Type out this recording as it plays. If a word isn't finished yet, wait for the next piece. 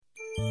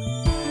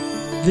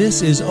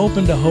This is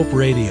Open to Hope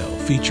Radio,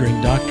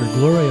 featuring Dr.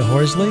 Gloria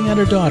Horsley and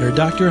her daughter,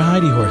 Dr.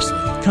 Heidi Horsley,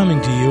 coming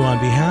to you on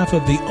behalf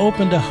of the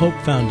Open to Hope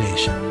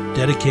Foundation,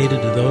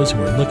 dedicated to those who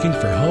are looking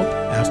for hope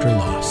after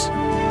loss.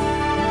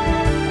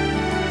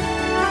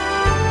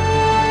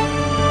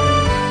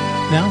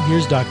 Now,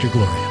 here's Dr.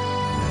 Gloria.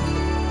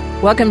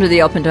 Welcome to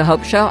the Open to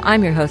Hope Show.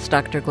 I'm your host,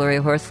 Dr.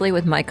 Gloria Horsley,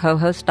 with my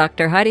co-host,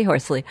 Dr. Heidi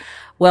Horsley.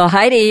 Well,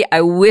 Heidi,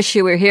 I wish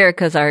you were here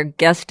because our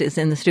guest is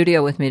in the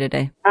studio with me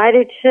today. I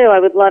do too. I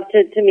would love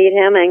to meet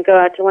him and go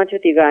out to lunch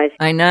with you guys.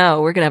 I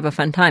know. We're going to have a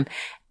fun time.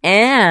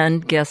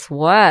 And guess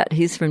what?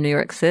 He's from New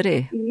York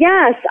City.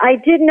 Yes, I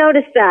did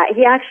notice that.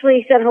 He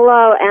actually said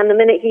hello, and the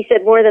minute he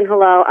said more than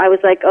hello, I was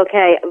like,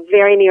 okay,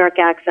 very New York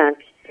accent.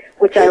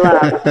 Which I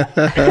love. Which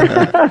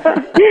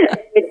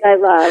I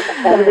love.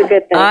 That was a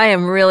good thing. I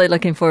am really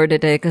looking forward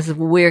today because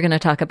we're going to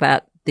talk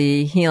about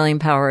the healing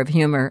power of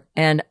humor.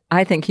 And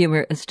I think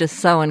humor is just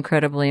so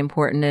incredibly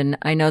important. And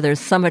I know there's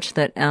so much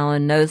that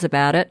Alan knows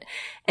about it.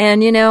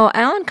 And, you know,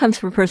 Alan comes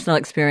from personal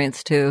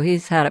experience, too.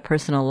 He's had a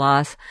personal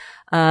loss.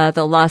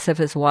 The loss of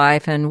his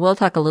wife, and we'll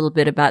talk a little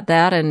bit about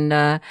that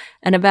and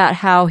about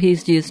how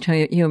he's used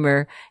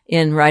humor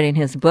in writing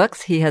his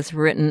books. He has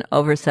written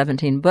over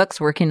 17 books,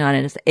 working on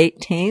his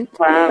 18th.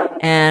 Wow.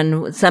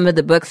 And some of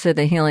the books are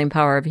The Healing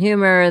Power of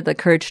Humor, The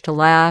Courage to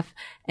Laugh,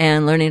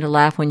 and Learning to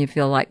Laugh When You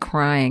Feel Like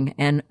Crying.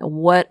 And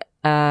what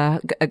a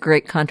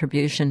great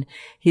contribution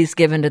he's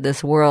given to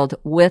this world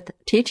with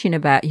teaching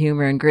about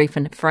humor and grief.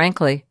 And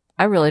frankly,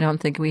 I really don't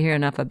think we hear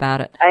enough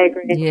about it. I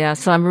agree. Yeah,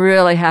 so I'm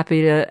really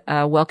happy to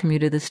welcome you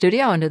to the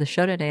studio and to the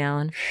show today,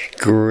 Alan.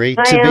 Great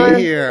Hi, to Alan.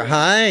 be here.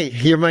 Hi.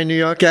 Hear my New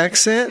York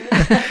accent?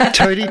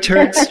 Turdy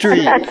Turd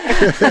Street.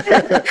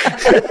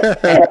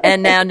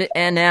 and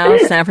now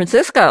San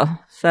Francisco.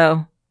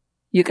 So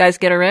you guys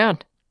get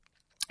around.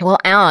 Well,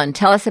 Alan,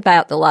 tell us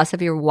about the loss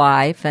of your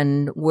wife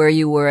and where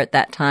you were at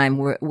that time.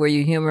 Were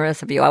you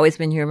humorous? Have you always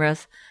been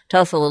humorous?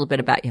 Tell us a little bit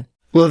about you.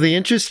 Well, the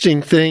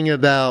interesting thing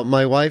about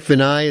my wife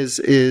and I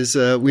is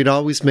we'd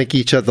always make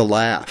each other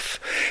laugh.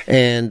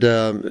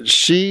 And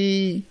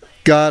she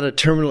got a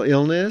terminal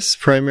illness,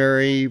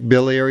 primary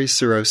biliary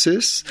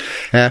cirrhosis,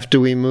 after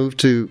we moved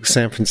to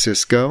San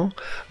Francisco.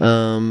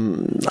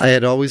 I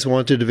had always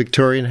wanted a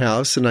Victorian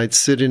house, and I'd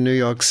sit in New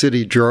York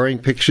City drawing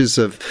pictures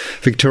of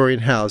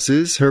Victorian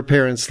houses. Her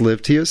parents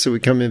lived here, so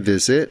we'd come and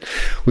visit.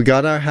 We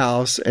got our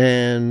house,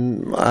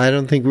 and I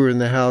don't think we were in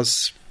the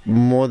house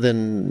more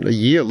than a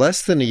year,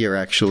 less than a year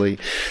actually,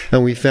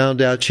 and we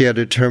found out she had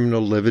a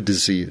terminal liver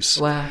disease.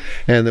 Wow.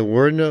 And there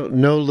were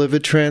no liver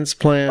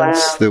transplants.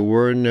 Wow. There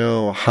were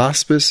no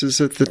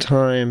hospices at the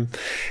time,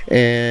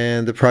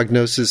 and the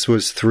prognosis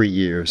was 3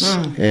 years.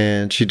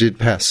 And she did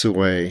pass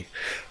away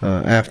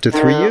after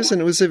 3 years,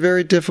 and it was a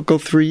very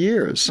difficult 3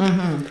 years.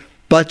 Mm-hmm.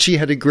 But she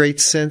had a great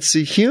sense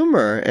of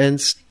humor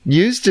and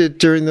used it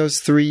during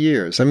those 3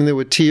 years. I mean, there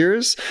were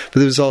tears, but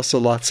there was also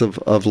lots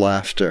of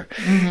laughter.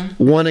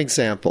 Mm-hmm. One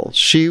example,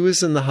 she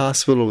was in the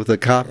hospital with a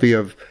copy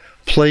of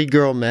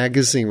Playgirl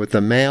magazine with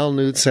a male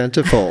nude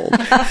centerfold.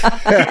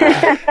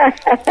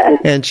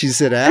 And she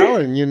said,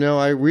 Alan, you know,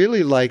 I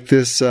really like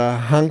this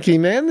hunky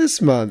man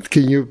this month.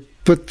 Can you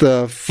put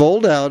the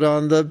fold out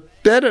on the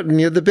bed,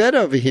 near the bed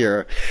over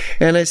here?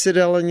 And I said,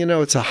 Ellen, you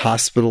know, it's a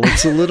hospital.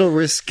 It's a little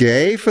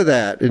risque for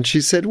that. And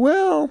she said,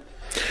 well,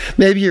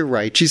 maybe you're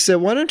right. She said,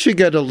 why don't you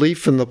get a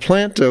leaf from the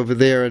plant over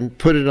there and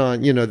put it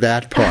on, you know,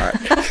 that part?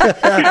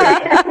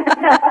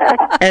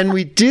 And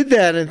we did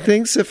that, and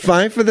things are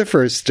fine for the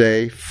first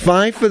day,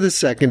 fine for the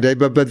second day,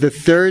 but the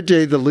third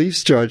day, the leaves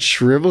start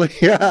shriveling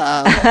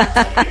up.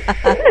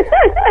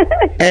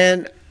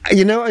 And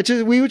you know,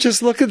 we would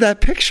just look at that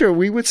picture.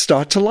 We would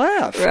start to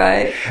laugh.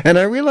 Right. And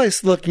I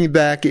realized looking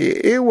back,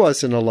 it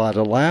wasn't a lot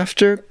of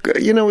laughter.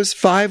 You know, it was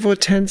 5 or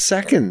 10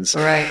 seconds.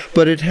 Right.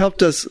 But it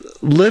helped us,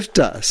 lift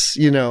us,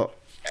 you know,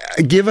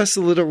 give us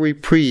a little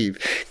reprieve,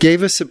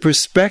 gave us a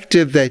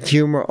perspective that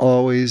humor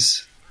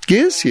always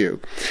gives you.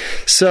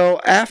 So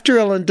after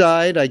Ellen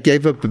died, I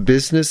gave up a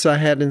business I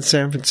had in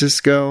San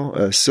Francisco,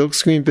 a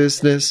silkscreen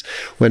business,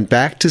 went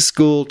back to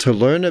school to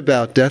learn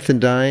about death and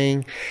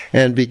dying,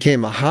 and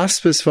became a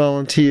hospice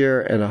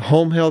volunteer and a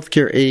home health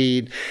care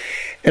aide,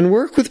 and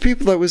worked with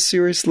people that were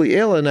seriously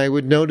ill, and I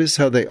would notice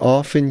how they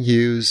often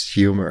used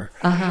humor.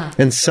 Uh-huh.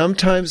 And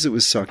sometimes it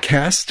was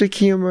sarcastic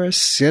humor,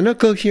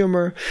 cynical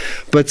humor,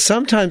 but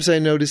sometimes I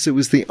noticed it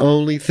was the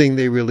only thing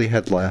they really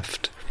had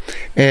left.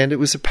 And it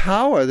was a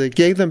power that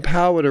gave them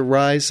power to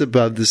rise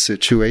above the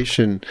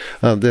situation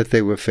that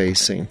they were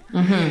facing.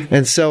 Mm-hmm.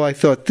 And so I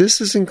thought,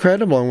 this is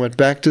incredible. I went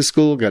back to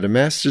school, got a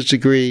master's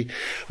degree.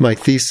 My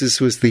thesis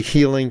was The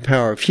Healing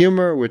Power of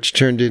Humor, which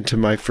turned into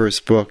my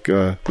first book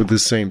with the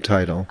same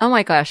title. Oh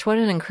my gosh, what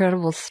an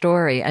incredible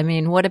story. I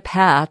mean, what a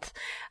path.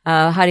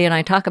 Heidi and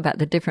I talk about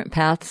the different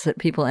paths that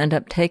people end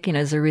up taking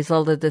as a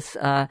result of this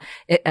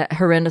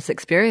horrendous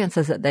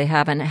experiences that they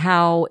have, and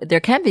how there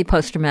can be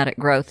post-traumatic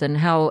growth and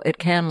how it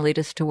can lead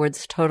us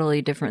towards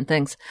totally different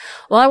things.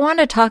 Well, I want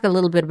to talk a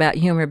little bit about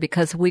humor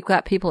because we've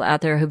got people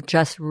out there who've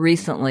just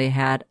recently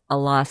had a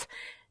loss.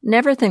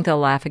 never think they'll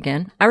laugh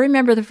again. I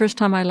remember the first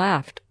time I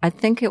laughed. I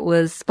think it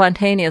was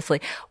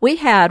spontaneously. We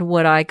had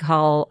what I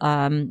call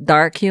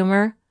dark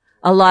humor,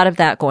 a lot of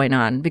that going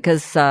on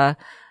because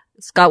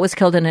Scott was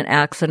killed in an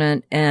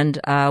accident, and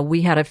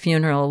we had a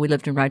funeral. We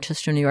lived in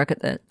Rochester, New York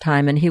at the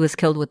time, and he was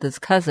killed with his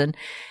cousin.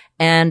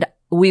 And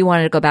we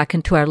wanted to go back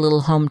into our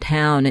little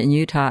hometown in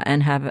Utah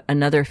and have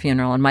another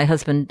funeral. And my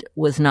husband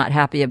was not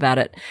happy about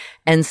it.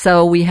 And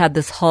so we had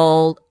this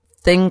whole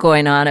thing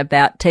going on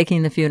about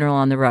taking the funeral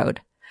on the road.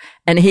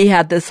 And he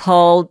had this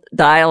whole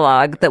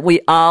dialogue that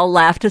we all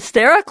laughed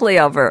hysterically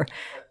over.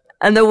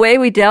 And the way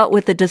we dealt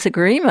with the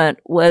disagreement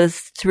was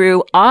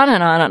through on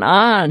and on and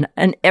on.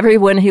 And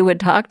everyone he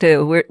would talk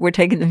to, we're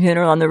taking the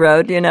funeral on the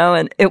road, you know,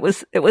 and it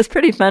was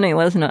pretty funny,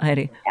 wasn't it,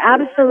 Heidi?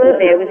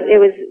 Absolutely.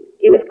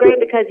 It was great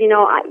because, you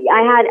know, I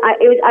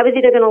was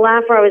either going to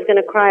laugh or I was going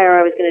to cry or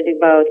I was going to do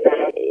both.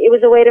 It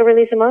was a way to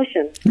release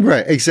emotion.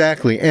 Right,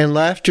 exactly. And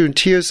laughter and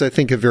tears, I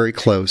think, are very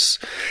close.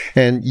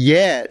 And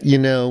yet, you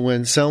know,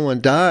 when someone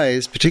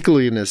dies,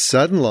 particularly in a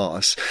sudden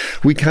loss,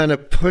 we kind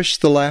of push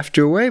the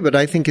laughter away. But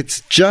I think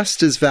it's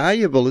just as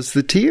valuable as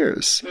the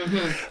tears.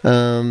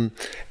 Mm-hmm.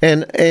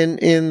 And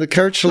in the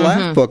Courage to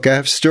Laugh book, I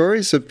have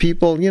stories of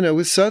people, you know,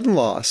 with sudden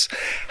loss,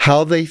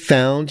 how they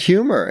found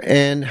humor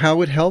and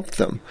how it helped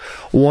them.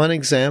 One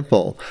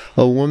example,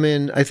 a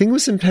woman, I think it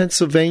was in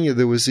Pennsylvania,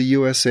 there was a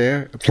U.S.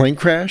 plane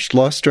crash,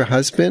 lost her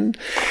husband,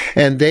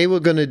 and they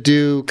were going to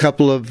do, a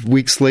couple of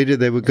weeks later,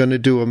 they were going to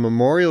do a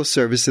memorial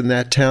service in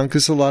that town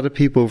because a lot of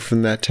people were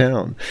from that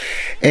town.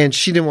 And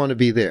she didn't want to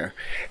be there.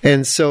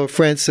 And so a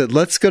friend said,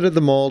 let's go to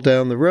the mall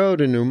down the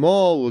road, a new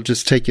mall, we'll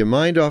just take your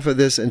mind off of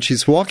this. And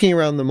she's walking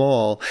around the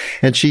mall,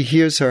 and she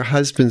hears her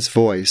husband's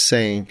voice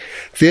saying,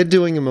 they're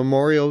doing a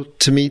memorial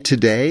to me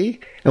today.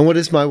 And what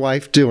is my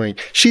wife doing?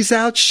 She's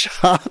out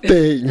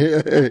shopping.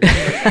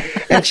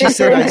 And she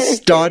said, I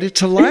started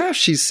to laugh,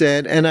 she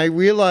said, and I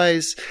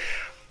realized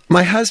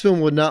my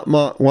husband would not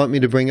want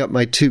me to bring up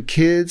my two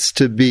kids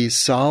to be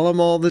solemn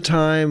all the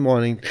time,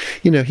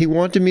 he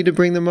wanted me to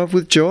bring them up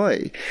with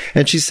joy.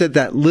 And she said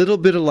that little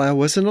bit of laughter,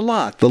 wasn't a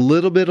lot, the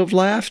little bit of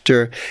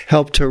laughter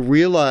helped her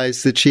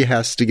realize that she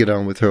has to get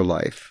on with her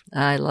life.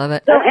 I love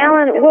it. So,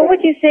 Alan, what would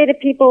you say to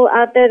people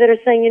out there that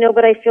are saying,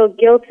 but I feel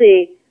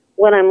guilty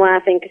when I'm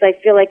laughing because I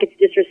feel like it's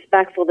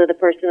disrespectful to the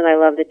person that I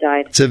love that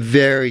died? It's a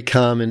very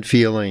common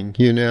feeling,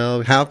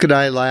 How could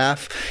I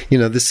laugh?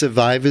 The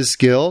survivor's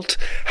guilt.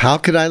 How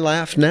could I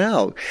laugh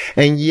now?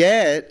 And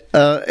yet,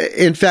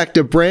 in fact,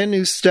 a brand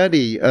new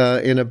study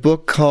in a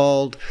book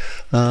called,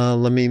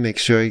 let me make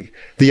sure,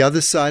 The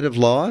Other Side of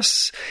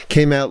Loss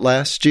came out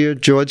last year.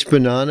 George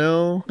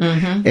Bonanno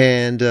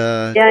and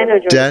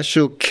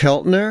Dashiell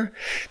Keltner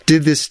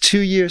did this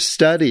 2-year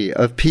study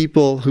of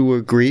people who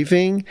were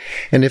grieving,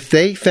 and if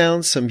they found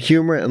some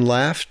humor and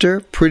laughter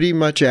pretty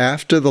much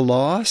after the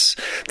loss,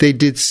 they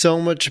did so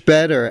much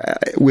better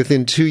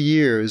within 2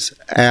 years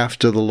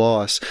after the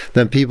loss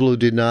than people who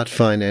did not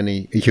find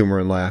any humor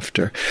and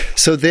laughter.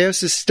 So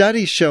there's a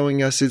study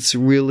showing us it's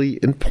really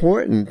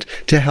important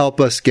to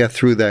help us get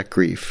through that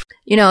grief.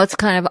 It's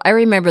I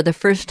remember the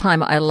first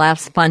time I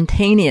laughed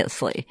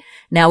spontaneously.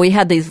 Now, we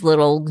had these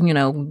little,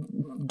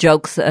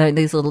 jokes,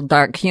 these little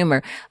dark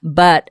humor,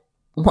 but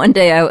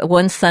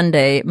one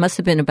Sunday, it must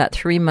have been about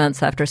 3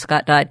 months after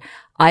Scott died,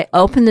 I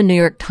opened the New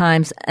York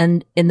Times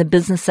and in the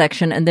business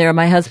section, and there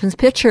my husband's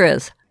picture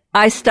is.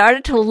 I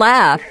started to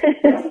laugh.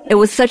 It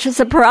was such a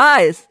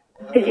surprise.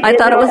 I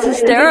thought it was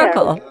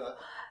hysterical.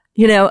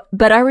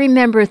 But I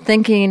remember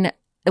thinking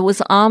it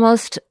was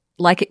almost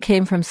like it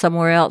came from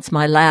somewhere else,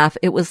 my laugh.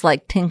 It was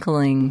like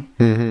tinkling.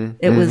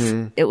 It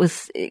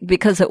was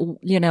because it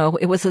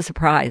was a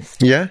surprise.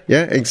 Yeah,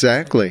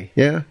 exactly.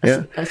 Yeah.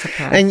 A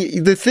surprise.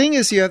 And the thing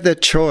is, you have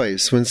that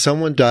choice when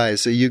someone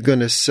dies. Are you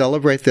going to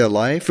celebrate their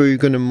life or are you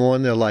going to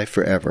mourn their life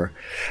forever?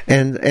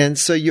 And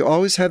so you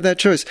always have that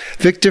choice.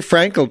 Viktor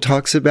Frankl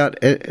talks about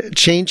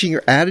changing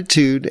your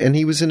attitude, and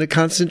he was in a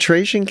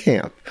concentration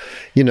camp.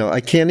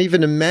 I can't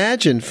even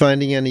imagine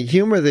finding any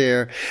humor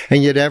there,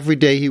 and yet every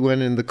day he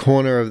went in the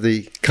corner of the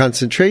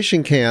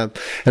concentration camp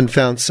and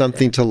found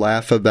something to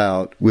laugh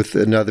about with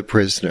another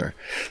prisoner.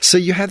 So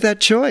you have that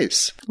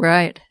choice.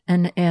 Right.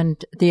 And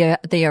the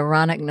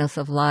ironicness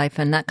of life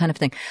and that kind of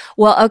thing.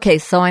 Well, okay,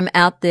 so I'm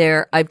out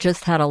there. I've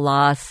just had a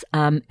loss.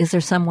 Is there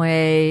some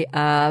way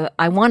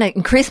I want to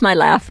increase my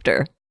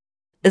laughter?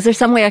 Is there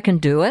some way I can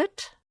do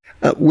it?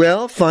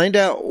 Well, find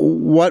out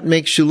what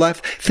makes you laugh.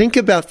 Think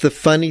about the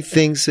funny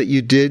things that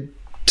you did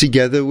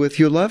together with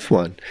your loved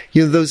one.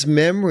 Those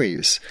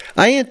memories.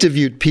 I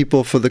interviewed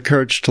people for the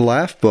Courage to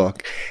Laugh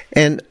book,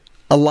 and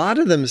a lot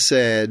of them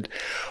said,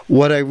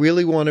 what I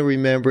really want to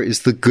remember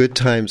is the good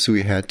times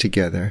we had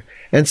together.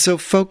 And so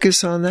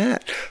focus on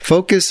that.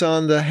 Focus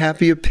on the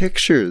happier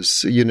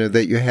pictures,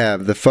 that you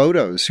have, the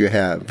photos you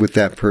have with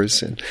that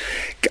person.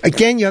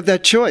 Again, you have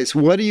that choice.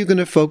 What are you going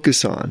to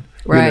focus on?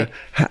 Right.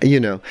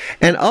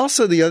 And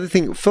also the other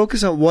thing,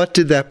 focus on what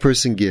did that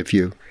person give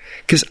you?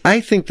 Because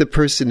I think the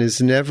person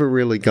is never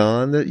really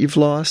gone that you've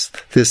lost.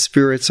 The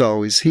spirit's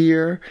always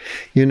here,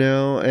 and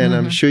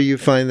I'm sure you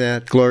find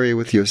that, Gloria,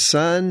 with your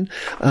son.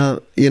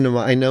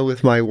 I know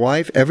with my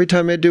wife, every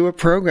time I do a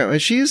program,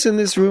 and she is in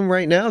this room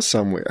right now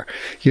somewhere,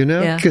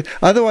 Yeah.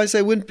 Otherwise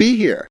I wouldn't be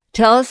here.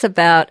 Tell us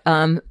about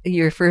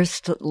your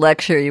first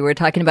lecture you were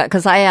talking about,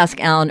 because I asked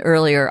Alan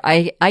earlier.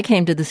 I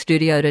came to the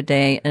studio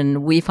today,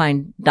 and we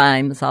find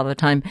dimes all the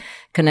time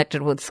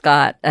connected with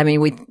Scott. I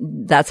mean,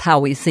 that's how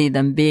we see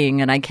them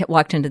being. And I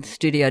walked into the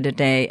studio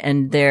today,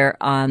 and there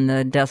on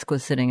the desk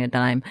was sitting a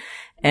dime.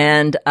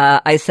 And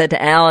I said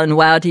to Alan,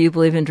 wow, do you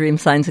believe in dream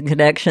signs and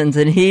connections?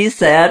 And he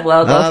said,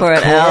 well, go for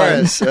it,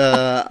 Alan. Of course.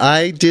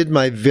 I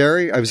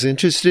was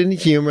interested in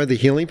humor, the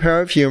healing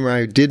power of humor.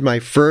 I did my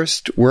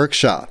first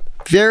workshop.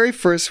 Very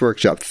first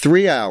workshop,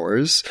 3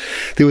 hours.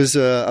 There was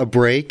a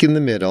break in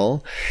the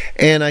middle.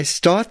 And I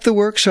start the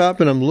workshop,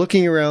 and I'm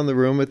looking around the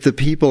room at the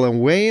people, and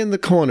way in the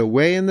corner,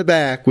 way in the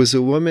back, was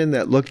a woman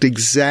that looked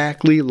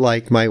exactly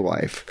like my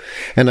wife.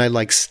 And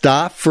I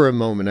stopped for a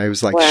moment. I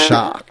was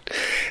shocked.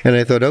 And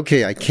I thought,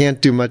 okay, I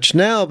can't do much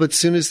now, but as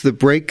soon as the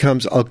break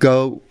comes, I'll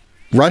go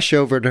rush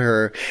over to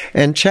her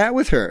and chat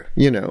with her,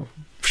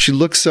 She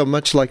looks so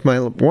much like my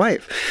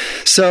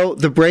wife. So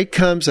the break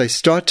comes, I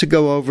start to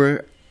go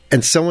over,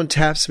 and someone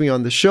taps me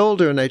on the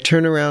shoulder, and I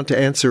turn around to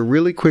answer a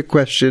really quick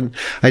question.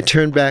 I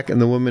turn back,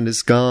 and the woman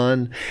is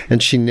gone,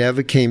 and she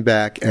never came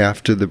back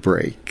after the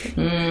break.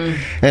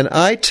 And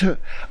I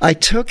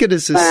took it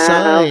as a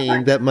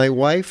sign that my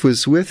wife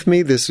was with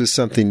me. This was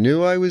something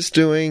new I was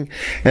doing,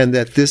 and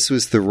that this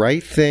was the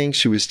right thing.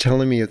 She was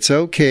telling me it's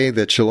okay,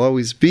 that she'll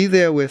always be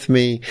there with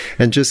me,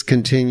 and just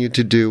continue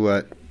to do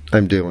what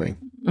I'm doing.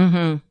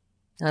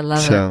 Mm-hmm. I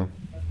love it.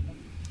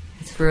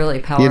 It's really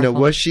powerful.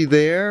 Was she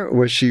there?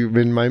 Was she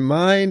in my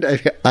mind?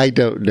 I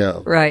don't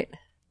know. Right.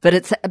 But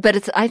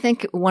it's, I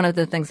think one of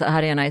the things that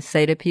Heidi and I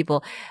say to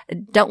people,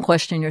 don't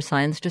question your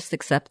signs, just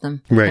accept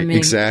them. Right.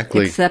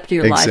 Exactly. Accept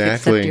your life,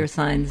 accept your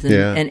signs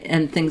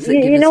and things that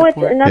give you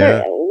support.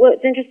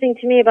 What's interesting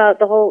to me about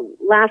the whole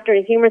laughter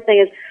and humor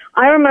thing is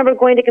I remember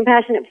going to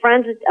Compassionate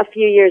Friends a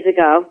few years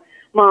ago,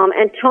 Mom,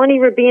 and Tony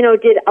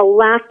Rubino did a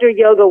laughter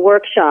yoga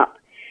workshop.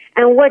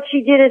 And what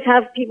she did is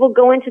have people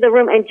go into the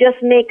room and just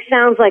make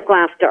sounds like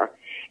laughter.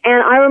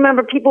 And I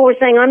remember people were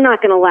saying, I'm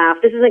not going to laugh.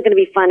 This isn't going to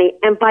be funny.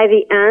 And by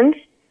the end,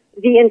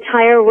 the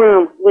entire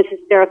room was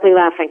hysterically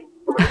laughing.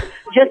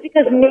 Just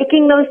because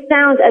making those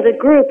sounds as a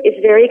group is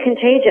very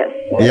contagious.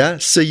 Yeah,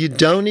 so you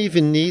don't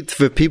even need,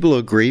 for people who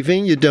are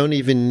grieving, you don't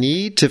even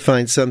need to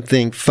find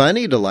something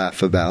funny to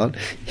laugh about.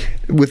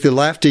 With the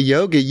laughter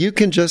yoga, you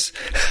can just...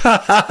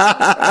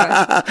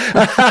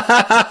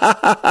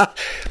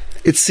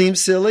 It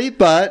seems silly,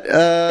 but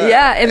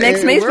it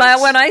makes me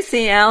smile when I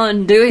see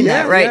Alan doing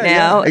that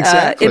now.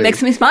 Exactly. It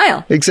makes me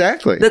smile.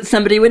 Exactly. That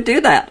somebody would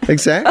do that.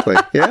 Exactly.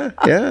 Yeah.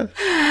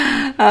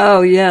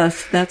 Oh,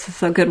 yes. That's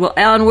so good. Well,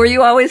 Alan, were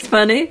you always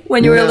funny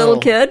when you were a little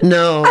kid?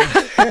 No.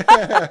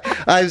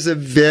 I was a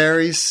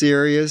very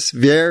serious,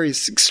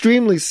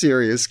 extremely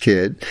serious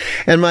kid.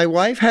 And my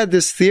wife had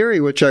this theory,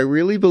 which I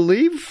really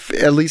believe,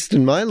 at least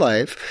in my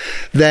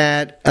life,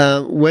 that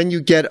when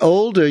you get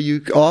older,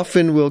 you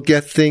often will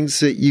get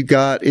things that you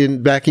got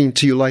back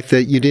into your life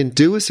that you didn't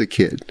do as a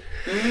kid.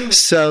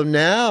 So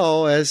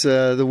now, as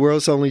the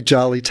world's only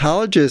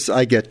jollytologist,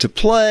 I get to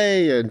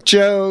play and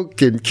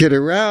joke and kid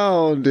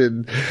around,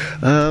 and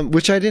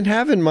which I didn't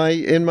have in my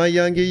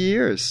younger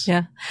years.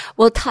 Yeah.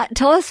 Well,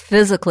 tell us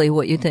physically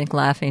what you think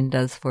laughing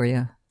does for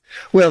you.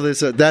 Well,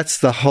 that's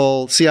the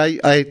whole. See,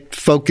 I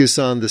focus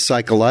on the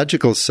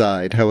psychological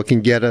side, how it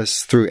can get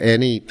us through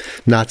any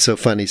not so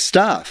funny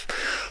stuff.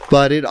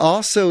 But it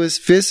also is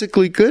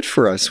physically good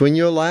for us. When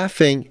you're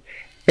laughing,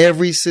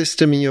 every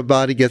system in your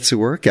body gets a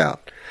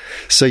workout.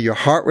 So your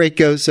heart rate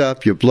goes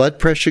up, your blood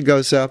pressure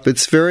goes up.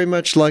 It's very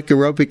much like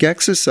aerobic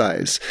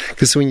exercise,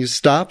 because when you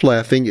stop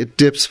laughing, it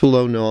dips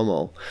below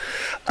normal.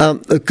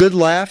 A good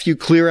laugh, you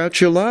clear out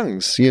your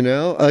lungs,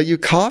 You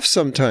cough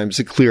sometimes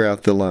to clear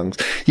out the lungs.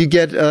 You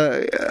get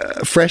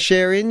fresh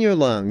air in your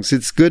lungs.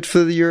 It's good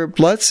for your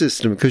blood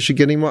system because you're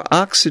getting more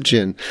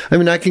oxygen. I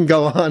mean, I can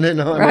go on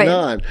and on and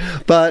on.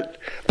 But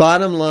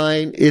bottom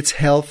line, it's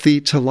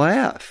healthy to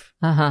laugh.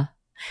 Uh-huh.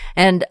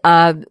 And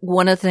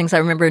one of the things I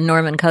remember,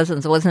 Norman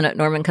Cousins, wasn't it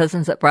Norman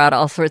Cousins that brought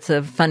all sorts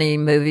of funny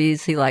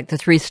movies? He liked the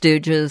Three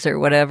Stooges or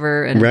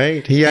whatever.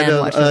 Right. He had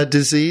a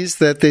disease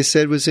that they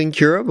said was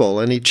incurable,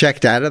 and he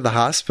checked out of the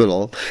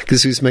hospital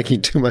because he was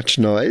making too much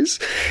noise,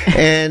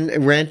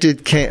 and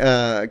rented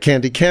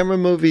candid camera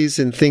movies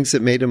and things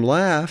that made him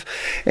laugh.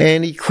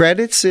 And he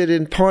credits it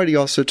in part, he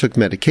also took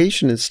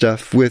medication and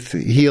stuff, with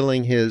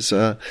healing his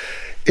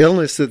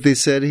illness that they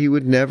said he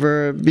would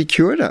never be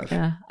cured of.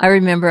 Yeah. I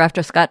remember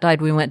after Scott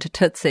died, we went to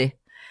Tootsie.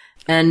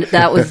 And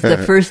that was the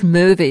first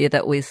movie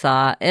that we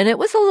saw, and it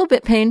was a little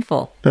bit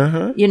painful.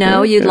 You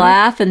know, you'd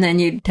laugh, and then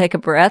you'd take a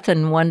breath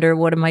and wonder,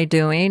 what am I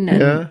doing?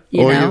 And,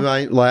 you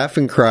might laugh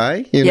and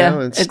cry, you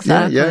know. And,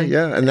 exactly.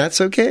 Yeah, and that's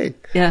okay.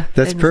 Yeah,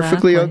 that's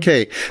perfectly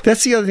okay.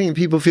 That's the other thing.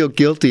 People feel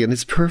guilty, and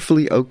it's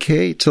perfectly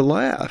okay to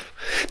laugh.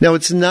 Now,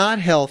 it's not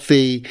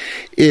healthy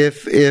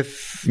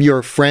if you're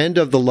a friend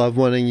of the loved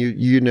one and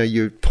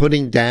you're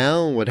putting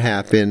down what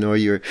happened, or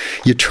you're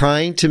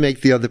trying to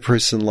make the other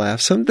person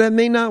laugh. That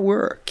may not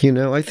work. You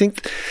know, I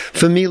think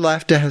for me,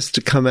 laughter has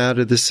to come out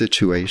of the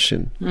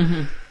situation.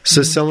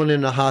 So someone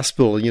in a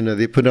hospital, you know,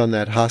 they put on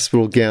that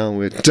hospital gown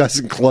with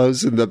doesn't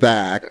close in the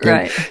back,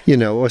 and, you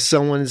know, or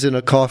someone's in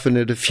a coffin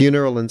at a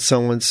funeral and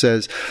someone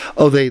says,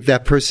 "Oh,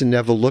 that person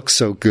never looked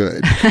so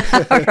good."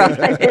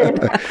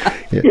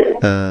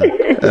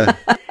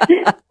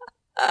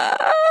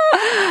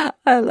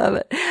 I love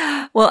it.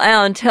 Well,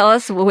 Alan, tell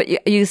us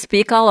what you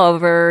speak all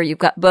over. You've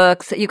got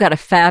books. You've got a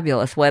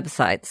fabulous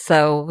website.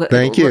 So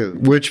thank you,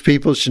 which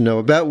people should know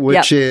about,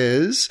 which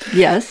is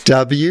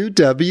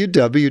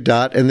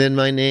www. And then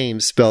my name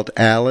spelled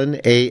Allen,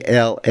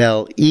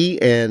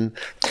 ALLEN,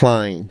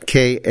 Klein,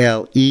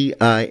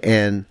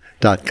 KLEIN.com,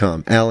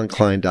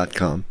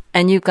 AlanKlein.com.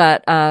 And you've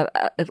got a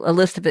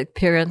list of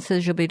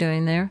appearances you'll be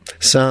doing there?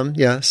 Some.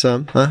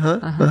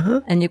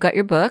 And you've got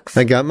your books?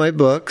 I got my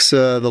books.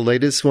 The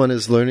latest one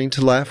is Learning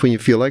to Laugh When You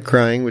Feel Like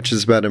Crying, which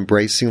is about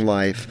embracing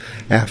life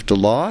after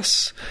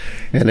loss.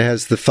 And it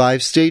has the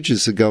 5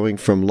 stages of going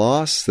from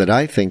loss that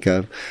I think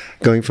of,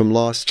 going from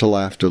loss to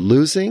laughter: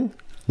 losing,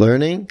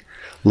 learning,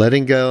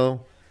 letting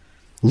go,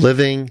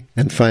 living,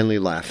 and finally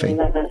laughing.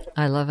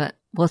 I love it.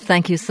 Well,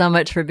 thank you so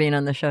much for being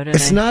on the show today.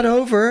 It's not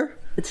over.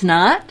 It's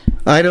not?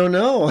 I don't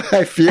know.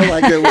 I feel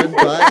like it went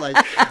by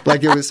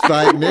like it was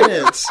 5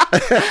 minutes.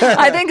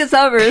 I think it's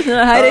over, isn't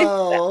it, Heidi?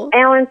 Oh.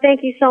 Alan,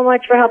 thank you so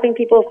much for helping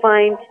people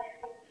find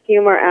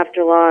humor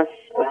after loss.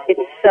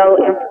 It's so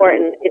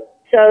important. It's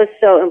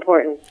so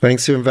important.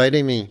 Thanks for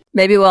inviting me.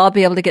 Maybe we'll all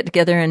be able to get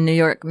together in New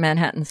York,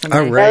 Manhattan someday.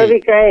 All right. That would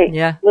be great.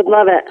 Yeah. Would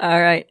love it.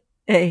 All right.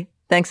 Hey,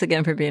 thanks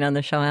again for being on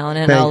the show, Alan.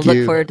 And Thank I'll you.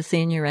 look forward to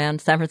seeing you around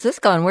San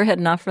Francisco, and we're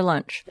heading off for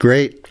lunch.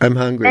 Great. I'm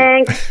hungry.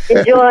 Thanks.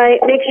 Enjoy.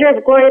 Make sure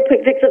Gloria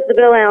picks up the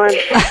bill, Alan.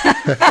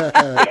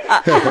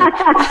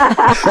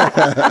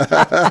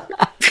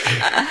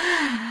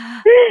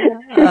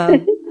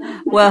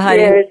 Well,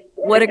 Heidi, Cheers.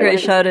 what a great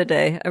show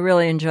today. I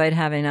really enjoyed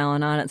having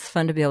Alan on. It's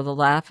fun to be able to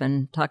laugh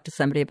and talk to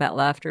somebody about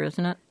laughter,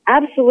 isn't it?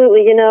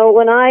 Absolutely. You know,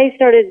 when I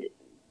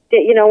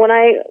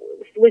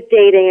was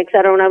dating, et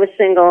cetera, when I was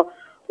single,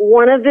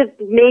 one of the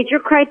major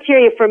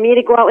criteria for me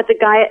to go out with a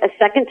guy a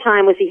second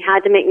time was he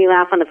had to make me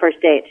laugh on the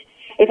first date.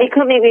 If he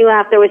couldn't make me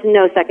laugh, there was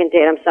no second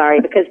date. I'm sorry,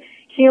 because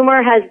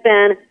humor has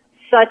been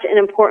such an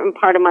important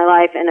part of my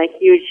life and a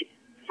huge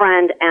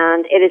friend,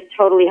 and it has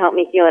totally helped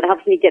me heal. It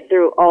helps me get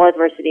through all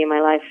adversity in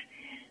my life.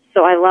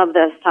 So I love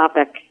this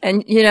topic.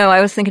 And, you know, I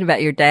was thinking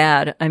about your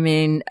dad. I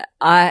mean,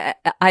 I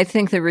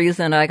think the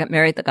reason I got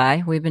married, the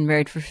guy, we've been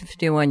married for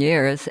 51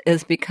 years,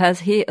 is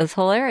because he is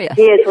hilarious.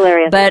 He is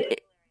hilarious.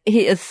 But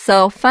he is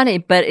so funny,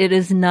 but it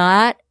is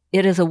a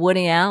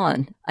Woody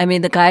Allen. I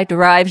mean, the guy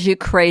drives you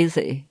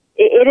crazy.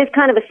 It is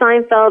kind of a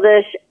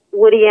Seinfeldish,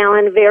 Woody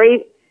Allen,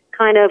 very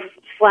kind of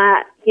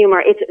flat humor.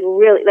 It's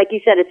really, like you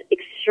said, it's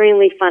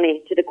extremely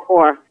funny to the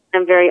core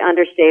and very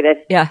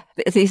understated. Yeah,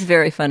 he's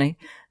very funny.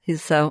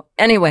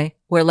 Anyway,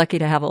 we're lucky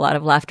to have a lot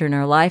of laughter in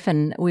our life.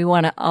 And we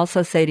want to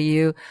also say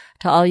to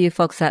all you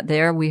folks out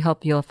there, we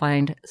hope you'll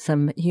find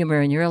some humor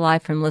in your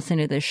life from listening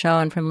to this show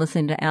and from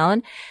listening to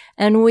Alan.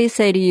 And we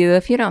say to you,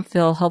 if you don't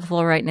feel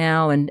hopeful right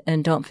now and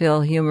don't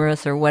feel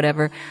humorous or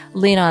whatever,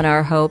 lean on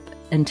our hope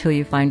until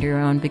you find your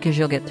own, because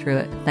you'll get through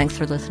it. Thanks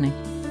for listening.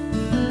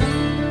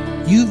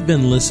 You've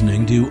been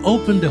listening to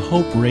Open to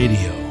Hope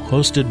Radio,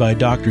 hosted by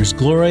Drs.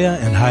 Gloria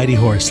and Heidi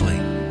Horsley.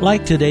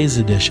 Like today's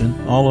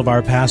edition, all of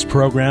our past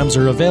programs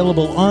are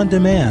available on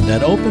demand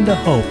at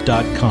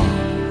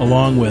opentohope.com,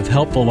 along with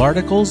helpful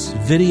articles,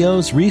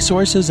 videos,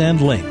 resources,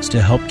 and links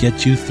to help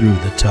get you through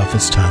the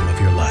toughest time of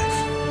your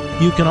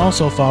life. You can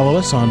also follow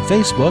us on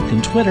Facebook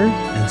and Twitter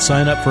and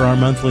sign up for our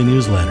monthly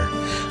newsletter.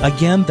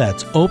 Again,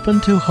 that's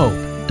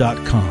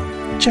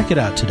opentohope.com. Check it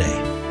out today.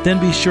 Then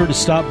be sure to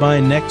stop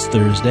by next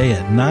Thursday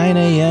at 9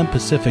 a.m.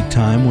 Pacific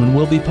Time, when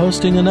we'll be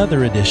posting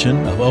another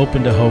edition of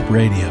Open to Hope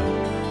Radio.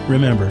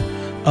 Remember,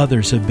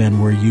 others have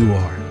been where you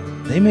are.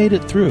 They made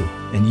it through,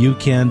 and you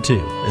can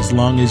too, as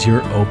long as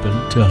you're open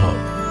to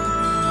hope.